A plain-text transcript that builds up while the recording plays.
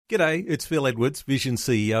G'day, it's Phil Edwards, Vision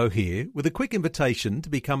CEO here, with a quick invitation to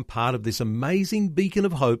become part of this amazing beacon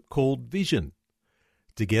of hope called Vision.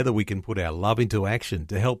 Together we can put our love into action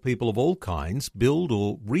to help people of all kinds build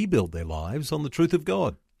or rebuild their lives on the truth of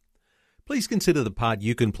God. Please consider the part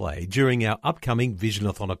you can play during our upcoming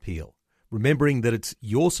Visionathon appeal, remembering that it's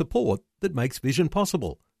your support that makes Vision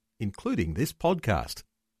possible, including this podcast.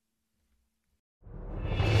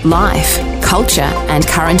 Life, culture and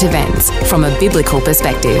current events from a biblical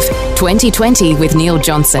perspective. 2020 with Neil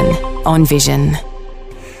Johnson on Vision.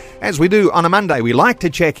 As we do on a Monday, we like to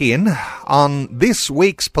check in on this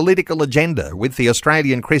week's political agenda with the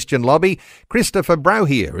Australian Christian Lobby. Christopher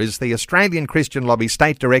Brohier is the Australian Christian Lobby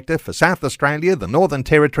State Director for South Australia, the Northern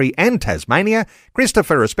Territory and Tasmania.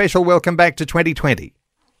 Christopher, a special welcome back to 2020.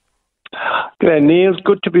 G'day, Neil. It's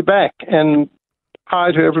good to be back, and hi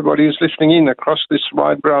to everybody who's listening in across this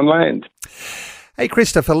wide brown land. Hey,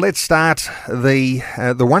 Christopher, let's start the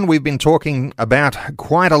one we've been talking about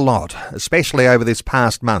quite a lot, especially over this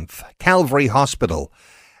past month, Calvary Hospital.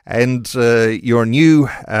 And your new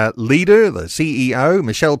leader, the CEO,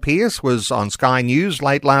 Michelle Pearce, was on Sky News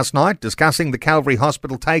late last night discussing the Calvary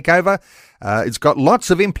Hospital takeover. It's got lots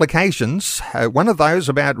of implications, one of those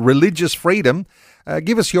about religious freedom.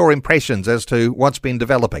 Give us your impressions as to what's been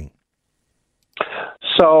developing.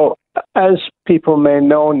 So, as people may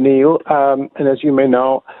know, Neil, and as you may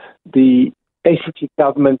know, the ACT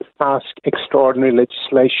government passed extraordinary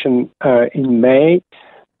legislation in May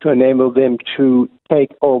to enable them to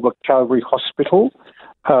take over Calvary Hospital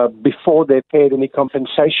before they paid any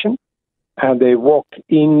compensation. And they walked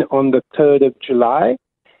in on the 3rd of July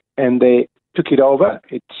and they took it over.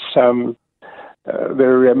 It's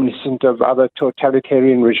very reminiscent of other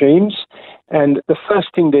totalitarian regimes. And the first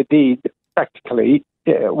thing they did, practically,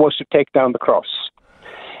 was to take down the cross,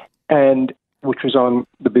 and which was on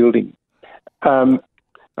the building. Now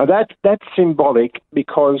that's symbolic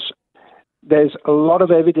because there's a lot of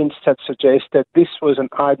evidence that suggests that this was an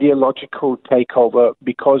ideological takeover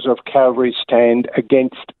because of Calvary's stand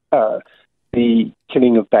against the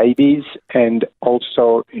killing of babies and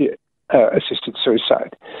also assisted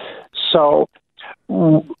suicide. So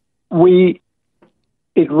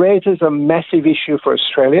it raises a massive issue for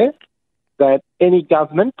Australia, that any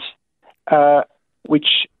government which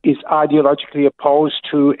is ideologically opposed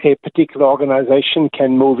to a particular organisation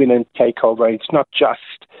can move in and take over. It's not just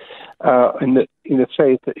in the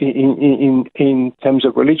faith in terms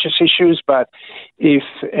of religious issues, but if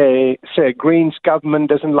a Greens government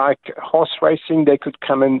doesn't like horse racing, they could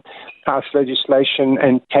come and pass legislation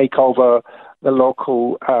and take over the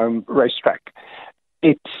local racetrack.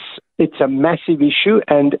 It's a massive issue,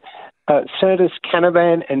 and Senators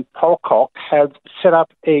Canavan and Pocock have set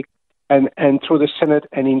up and through the Senate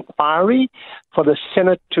an inquiry for the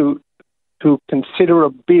Senate to consider a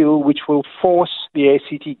bill which will force the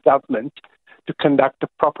ACT government to conduct a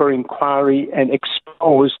proper inquiry and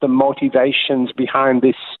expose the motivations behind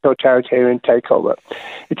this totalitarian takeover.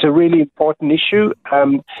 It's a really important issue.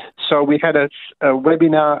 So we had a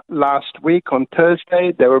webinar last week on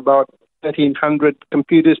Thursday. There were about 1,300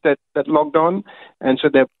 computers that logged on, and so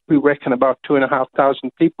we reckon about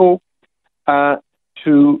 2,500 people,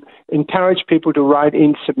 to encourage people to write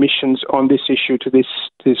in submissions on this issue to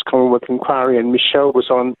this Commonwealth inquiry. And Michelle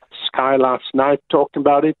was on Sky last night talking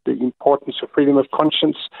about it, the importance of freedom of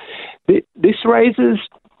conscience. This raises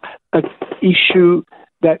an issue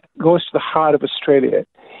that goes to the heart of Australia.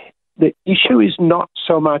 The issue is not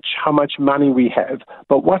so much how much money we have,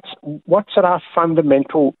 but what's at our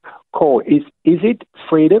fundamental core? Is it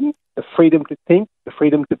freedom, the freedom to think, the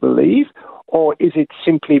freedom to believe, or is it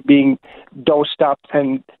simply being dosed up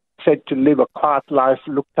and said to live a quiet life,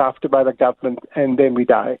 looked after by the government, and then we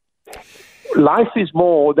die? Life is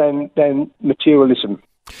more than materialism.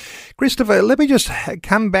 Christopher, let me just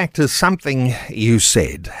come back to something you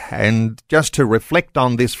said, and just to reflect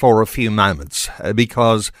on this for a few moments,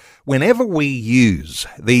 because whenever we use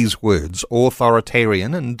these words,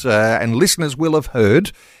 authoritarian, and listeners will have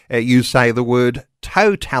heard you say the word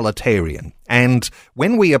totalitarian, and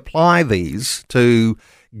when we apply these to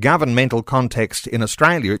governmental context in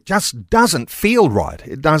Australia, it just doesn't feel right.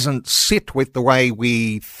 It doesn't sit with the way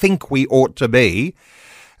we think we ought to be.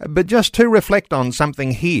 But just to reflect on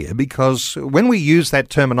something here, because when we use that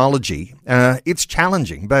terminology, it's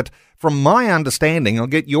challenging. But from my understanding, I'll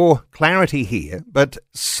get your clarity here, but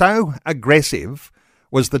so aggressive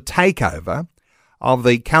was the takeover of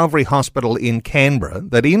the Calvary Hospital in Canberra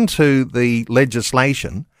that into the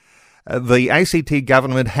legislation, the ACT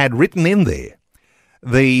government had written in there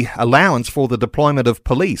the allowance for the deployment of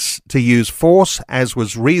police to use force as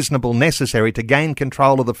was reasonable necessary to gain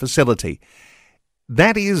control of the facility.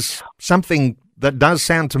 that is something that does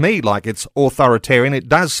sound to me like it's authoritarian. It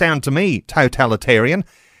does sound to me totalitarian.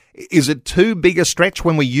 Is it too big a stretch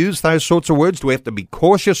when we use those sorts of words? Do we have to be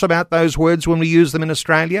cautious about those words when we use them in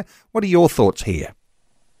Australia? What are your thoughts here?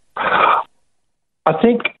 I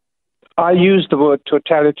think I use the word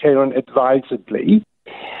totalitarian advisedly.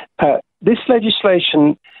 This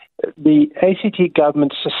legislation, the ACT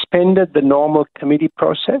government suspended the normal committee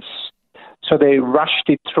process, so they rushed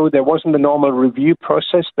it through. There wasn't the normal review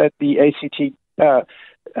process that the ACT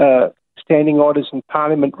standing orders in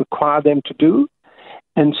Parliament require them to do.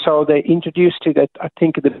 And so they introduced it I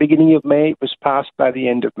think at the beginning of May. It was passed by the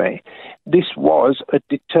end of May. This was a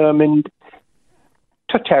determined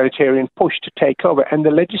totalitarian push to take over. And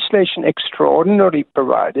the legislation extraordinarily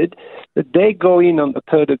provided that they go in on the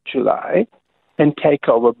 3rd of July and take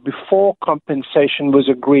over before compensation was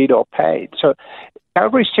agreed or paid. So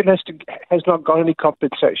Calvary still has not got any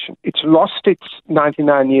compensation. It's lost its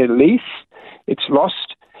 99-year lease. It's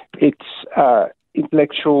lost its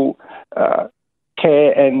intellectual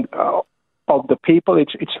care and of the people.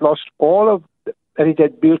 It's lost all of that it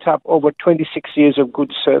had built up over 26 years of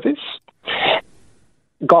good service.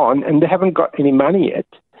 Gone, and they haven't got any money yet.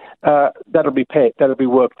 That'll be paid. That'll be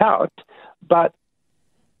worked out. But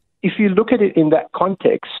if you look at it in that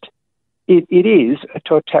context, it is a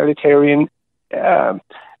totalitarian,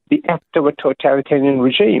 the act of a totalitarian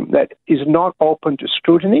regime that is not open to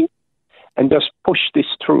scrutiny and just push this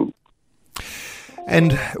through.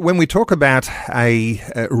 And when we talk about a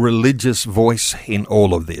religious voice in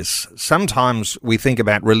all of this, sometimes we think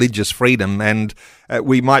about religious freedom, and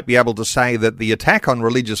we might be able to say that the attack on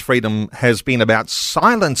religious freedom has been about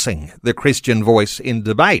silencing the Christian voice in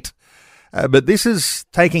debate. But this is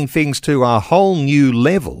taking things to a whole new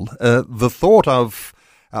level, the thought of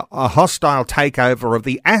a hostile takeover of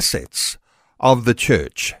the assets of the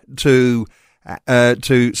church to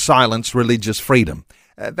silence religious freedom.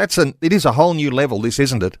 It is a whole new level, this,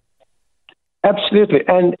 isn't it? Absolutely,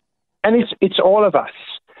 and it's all of us,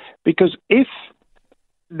 because if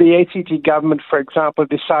the ACT government, for example,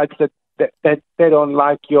 decides that they don't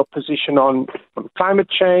like your position on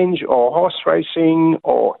climate change or horse racing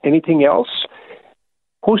or anything else,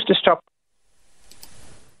 who's to stop?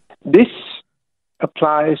 This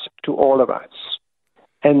applies to all of us.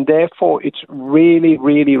 And therefore, it's really,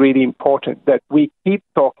 really, really important that we keep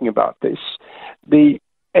talking about this. The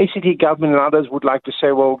ACT government and others would like to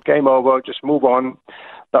say, well, game over, just move on.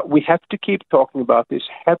 But we have to keep talking about this,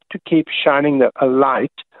 have to keep shining a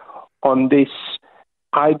light on this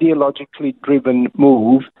ideologically driven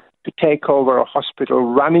move to take over a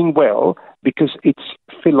hospital running well because its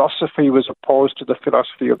philosophy was opposed to the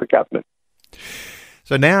philosophy of the government.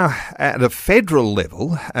 So now at a federal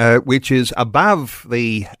level, which is above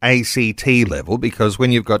the ACT level, because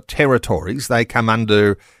when you've got territories, they come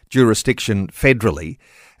under jurisdiction federally.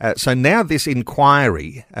 So now this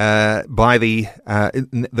inquiry by the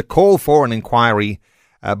call for an inquiry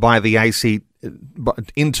by the ACT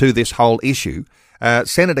into this whole issue,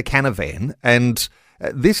 Senator Canavan, and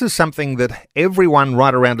this is something that everyone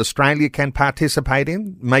right around Australia can participate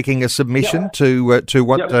in, making a submission to what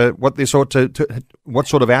this ought to what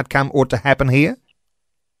sort of outcome ought to happen here.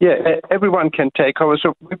 Yeah, everyone can take over.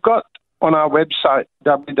 So we've got on our website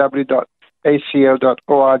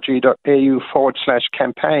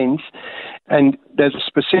www.acl.org.au/campaigns, and there's a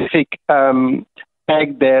specific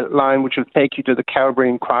tag there line which will take you to the Calvary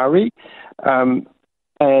inquiry, and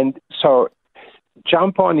so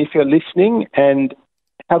jump on if you're listening and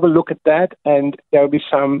have a look at that, and there'll be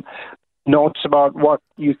some notes about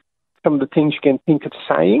some of the things you can think of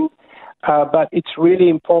saying. But it's really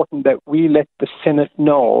important that we let the Senate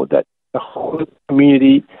know that the whole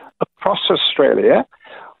community across Australia,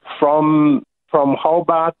 from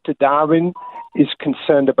Hobart to Darwin, is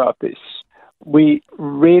concerned about this. We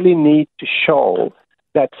really need to show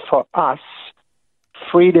that for us,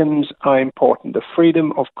 freedoms are important, the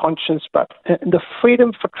freedom of conscience, but the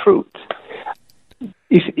freedom for truth.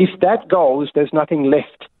 If that goes, there's nothing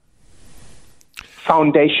left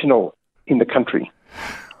foundational in the country.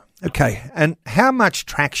 Okay, and how much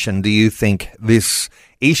traction do you think this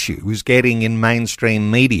issue is getting in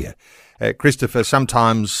mainstream media? Christopher,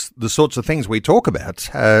 sometimes the sorts of things we talk about,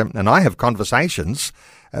 and I have conversations,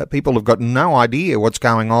 people have got no idea what's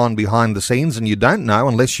going on behind the scenes, and you don't know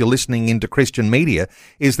unless you're listening into Christian media.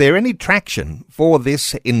 Is there any traction for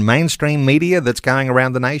this in mainstream media that's going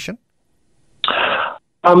around the nation?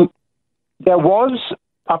 There was,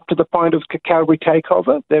 up to the point of Calvary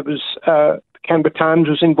takeover. There was the Canberra Times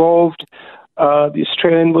was involved, the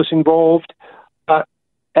Australian was involved.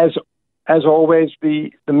 As always,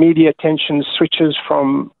 the media attention switches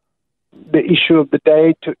from the issue of the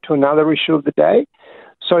day to another issue of the day.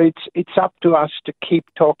 So it's up to us to keep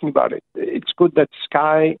talking about it. It's good that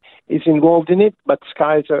Sky is involved in it, but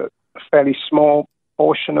Sky is a fairly small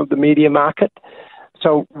portion of the media market.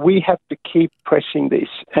 So we have to keep pressing this.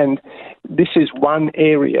 And this is one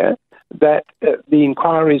area that the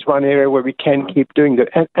inquiry is one area where we can keep doing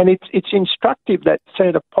that. And it's instructive that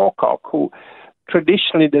Senator Pocock, who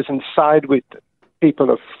traditionally doesn't side with people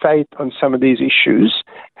of faith on some of these issues,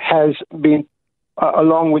 has been,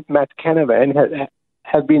 along with Matt Canavan,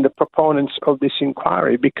 have been the proponents of this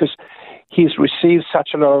inquiry because he's received such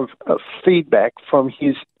a lot of feedback from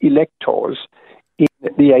his electors in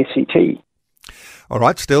the ACT. All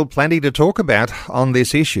right, still plenty to talk about on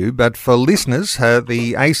this issue, but for listeners,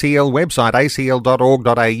 the ACL website,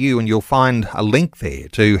 acl.org.au, and you'll find a link there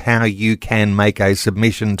to how you can make a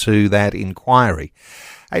submission to that inquiry.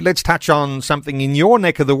 Hey, let's touch on something in your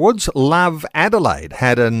neck of the woods. Love Adelaide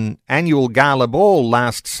had an annual gala ball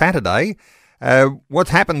last Saturday.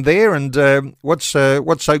 What's happened there, and what's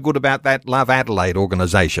so good about that Love Adelaide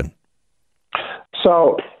organisation?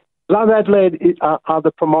 So, Love Adelaide are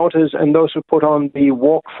the promoters and those who put on the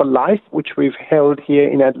Walk for Life, which we've held here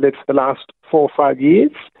in Adelaide for the last 4 or 5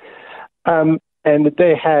 years. And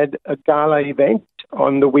they had a gala event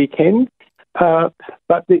on the weekend.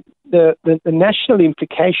 But the national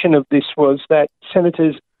implication of this was that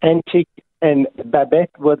Senators Antic and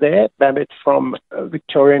Babette were there. Babette from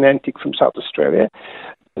Victoria and Antic from South Australia.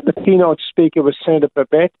 The keynote speaker was Senator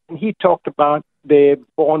Babette, and he talked about their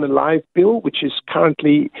Born Alive bill, which is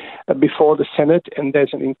currently before the Senate, and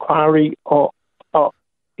there's an inquiry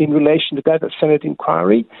in relation to that, a Senate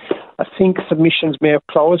inquiry. I think submissions may have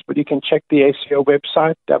closed, but you can check the ACL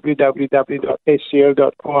website, www.acl.org.au.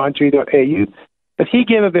 But he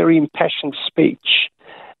gave a very impassioned speech.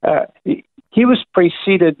 He was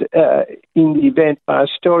preceded in the event by a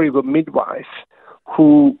story of a midwife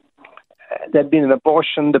who there'd been an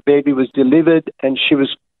abortion, the baby was delivered, and she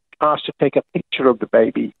was asked to take a picture of the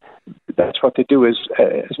baby. That's what they do as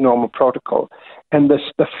normal protocol. And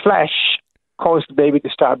the flash caused the baby to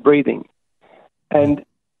start breathing. And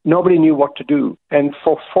nobody knew what to do. And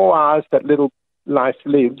for 4 hours, that little life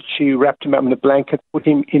lived. She wrapped him up in a blanket, put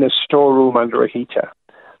him in a storeroom under a heater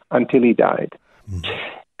until he died.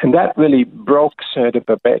 And that really broke Senator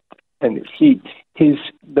Babette. And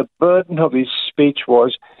the burden of his speech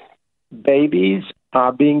was, babies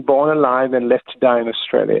are being born alive and left to die in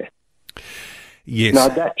Australia. Yes. Now,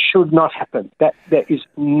 that should not happen. There is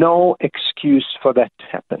no excuse for that to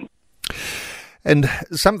happen. And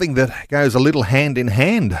something that goes a little hand in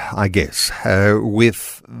hand, I guess,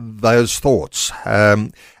 with those thoughts,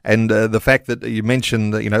 and the fact that you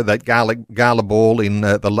mentioned, that gala ball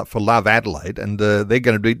for Love Adelaide, and they're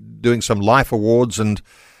going to be doing some life awards and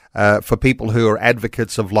for people who are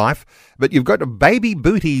advocates of life. But you've got a Baby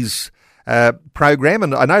Booties program,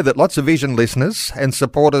 and I know that lots of Vision listeners and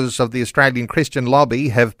supporters of the Australian Christian Lobby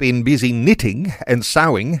have been busy knitting and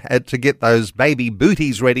sewing to get those baby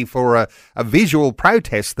booties ready for a visual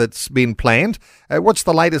protest that's been planned. What's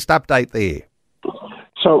the latest update there?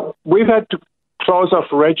 So we've had to close off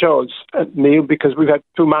Regos, Neil, because we've had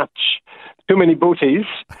too many booties.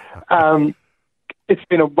 It's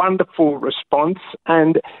been a wonderful response,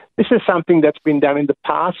 and this is something that's been done in the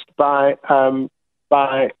past by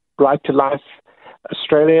Right to Life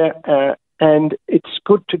Australia, and it's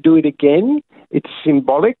good to do it again. It's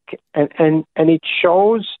symbolic, and it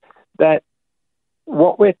shows that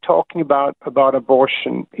what we're talking about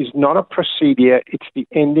abortion is not a procedure, it's the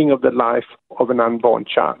ending of the life of an unborn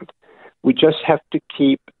child. We just have to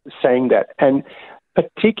keep saying that, and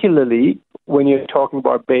particularly when you're talking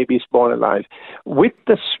about babies born alive. With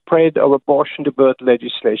the spread of abortion to birth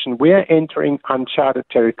legislation, we are entering uncharted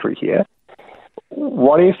territory here.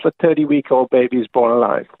 What if a 30-week-old baby is born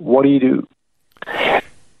alive? What do you do?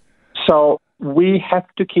 So we have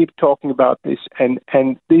to keep talking about this, and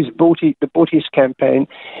the Booties campaign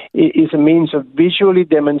is a means of visually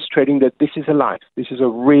demonstrating that this is a life. This is a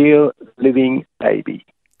real living baby.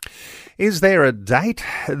 Is there a date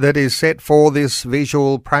that is set for this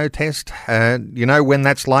visual protest? When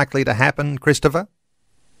that's likely to happen, Christopher?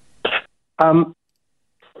 I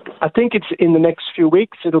think it's in the next few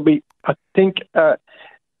weeks. It'll be,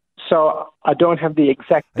 so I don't have the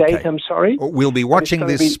exact date, okay. I'm sorry. We'll be watching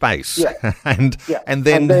this space. Yeah. and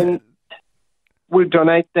then we'll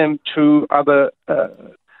donate them to other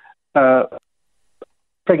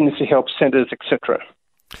pregnancy help centres, etc.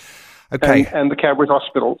 Okay. And the Calvary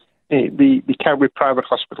Hospital, the Calvary Private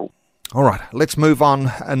Hospital. All right, let's move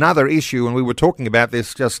on. Another issue, and we were talking about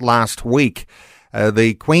this just last week.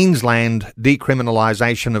 the Queensland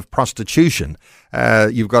decriminalisation of prostitution.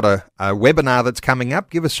 You've got a webinar that's coming up.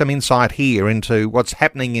 Give us some insight here into what's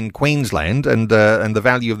happening in Queensland and the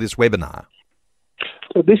value of this webinar.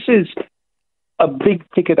 So this is a big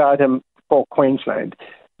ticket item for Queensland.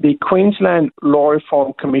 The Queensland Law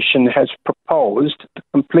Reform Commission has proposed the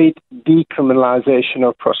complete decriminalisation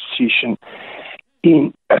of prostitution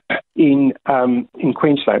in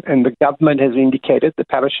Queensland, and the government has indicated, the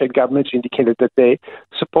Palaszczuk government has indicated that they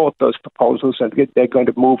support those proposals and they're going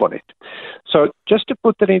to move on it. So just to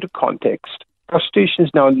put that into context, prostitution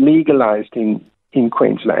is now legalised in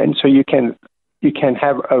Queensland, so you can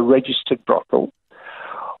have a registered brothel.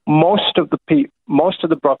 Most of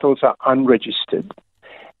the brothels are unregistered.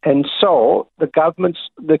 And so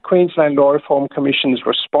the Queensland Law Reform Commission's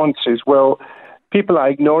response is, well, people are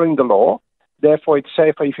ignoring the law, therefore it's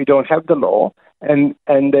safer if you don't have the law, and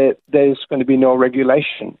there's going to be no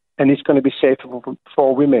regulation, and it's going to be safer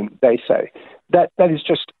for women, they say. That is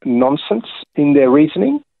just nonsense in their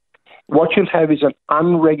reasoning. What you'll have is an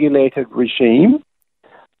unregulated regime,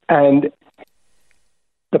 and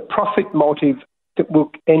the profit motive that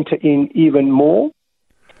will enter in even more.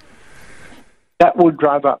 That will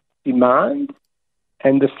drive up demand,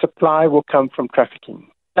 and the supply will come from trafficking.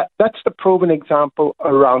 That's the proven example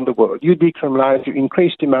around the world. You decriminalise, you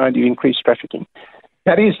increase demand, you increase trafficking.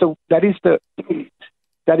 That is the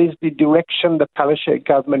direction the Palaszczuk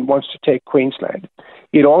government wants to take Queensland.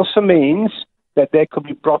 It also means that there could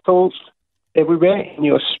be brothels everywhere in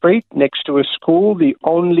your street, next to a school. The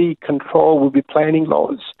only control will be planning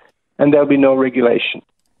laws, and there'll be no regulation.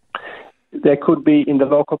 There could be in the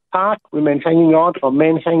local park women hanging out or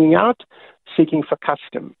men hanging out seeking for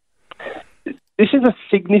custom. This is a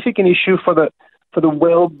significant issue for the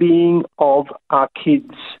well-being of our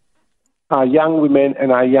kids, our young women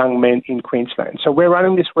and our young men in Queensland. So we're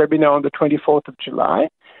running this webinar on the 24th of July.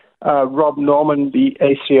 Rob Norman, the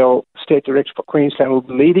ACL State Director for Queensland, will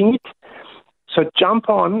be leading it. So jump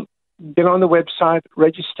on, get on the website,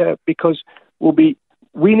 register, because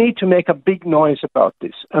we need to make a big noise about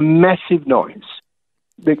this, a massive noise.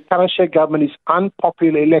 The Palaszczuk government is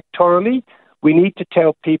unpopular electorally. We need to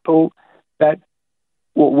tell people that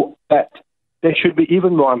they should be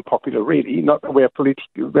even more unpopular, really. Not that we're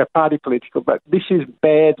party political, but this is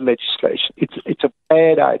bad legislation. It's a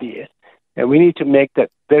bad idea, and we need to make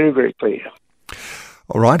that very, very clear.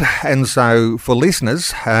 All right, and so for listeners,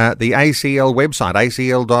 the ACL website,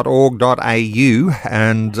 acl.org.au,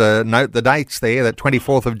 and note the dates there, that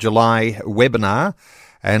 24th of July webinar,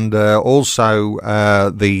 and also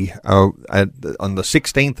on the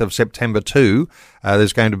 16th of September too,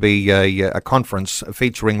 there's going to be a conference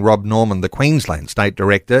featuring Rob Norman, the Queensland State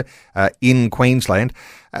Director in Queensland.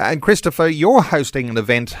 And Christopher, you're hosting an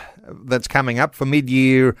event that's coming up for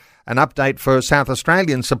mid-year, an update for South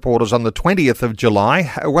Australian supporters on the 20th of July.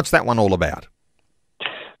 What's that one all about?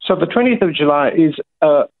 So the 20th of July is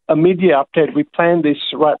a mid-year update. We planned this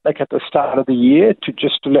right back at the start of the year to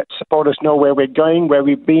let supporters know where we're going, where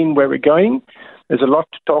we've been, where we're going. There's a lot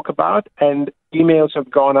to talk about, and emails have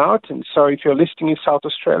gone out. And so if you're listening in South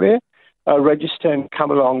Australia, register and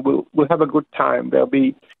come along. We'll have a good time. There'll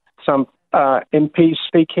be some MPs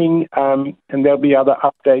speaking, and there'll be other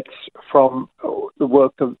updates from the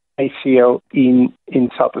work of ACL in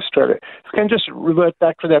South Australia. If we can just revert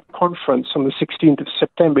back to that conference on the 16th of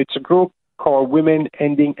September, it's a group called Women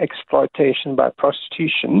Ending Exploitation by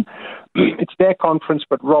Prostitution. It's their conference,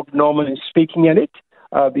 but Rob Norman is speaking at it,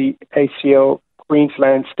 the ACL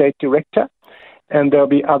Queensland State Director, and there'll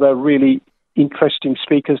be other really interesting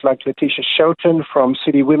speakers like Letitia Shelton from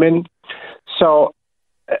City Women. So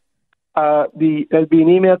there'll be an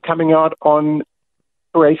email coming out on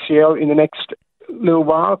ACL in the next little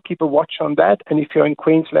while. Keep a watch on that, and if you're in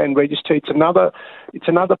Queensland, register. It's another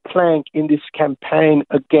plank in this campaign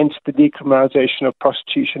against the decriminalisation of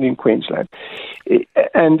prostitution in Queensland.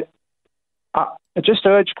 And I just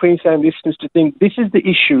urge Queensland listeners to think this is the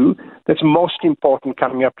issue that's most important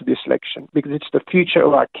coming up to this election, because it's the future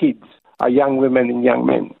of our kids, our young women and young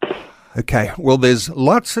men. Okay, well, there's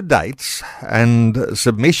lots of dates and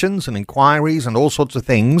submissions and inquiries and all sorts of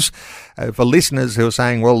things for listeners who are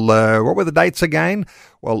saying, well, what were the dates again?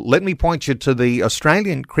 Well, let me point you to the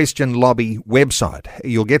Australian Christian Lobby website.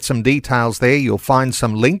 You'll get some details there. You'll find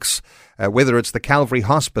some links, whether it's the Calvary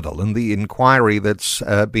Hospital and the inquiry that's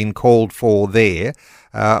been called for there,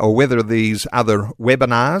 or whether these other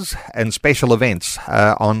webinars and special events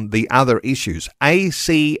on the other issues.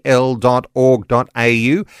 acl.org.au.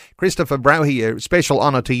 Christopher Brohier, special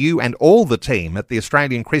honour to you and all the team at the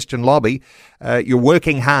Australian Christian Lobby. You're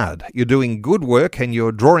working hard, you're doing good work, and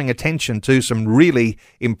you're drawing attention to some really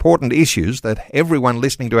important issues that everyone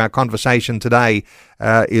listening to our conversation today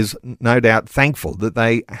is no doubt thankful that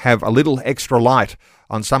they have a little extra light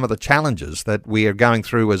on some of the challenges that we are going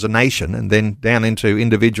through as a nation and then down into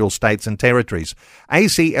individual states and territories.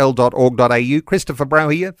 acl.org.au. Christopher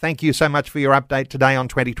Brohier, thank you so much for your update today on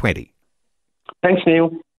 2020. Thanks,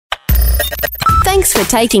 Neil. Thanks for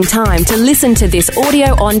taking time to listen to this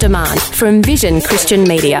audio on demand from Vision Christian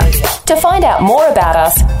Media. To find out more about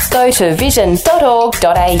us, go to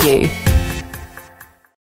vision.org.au.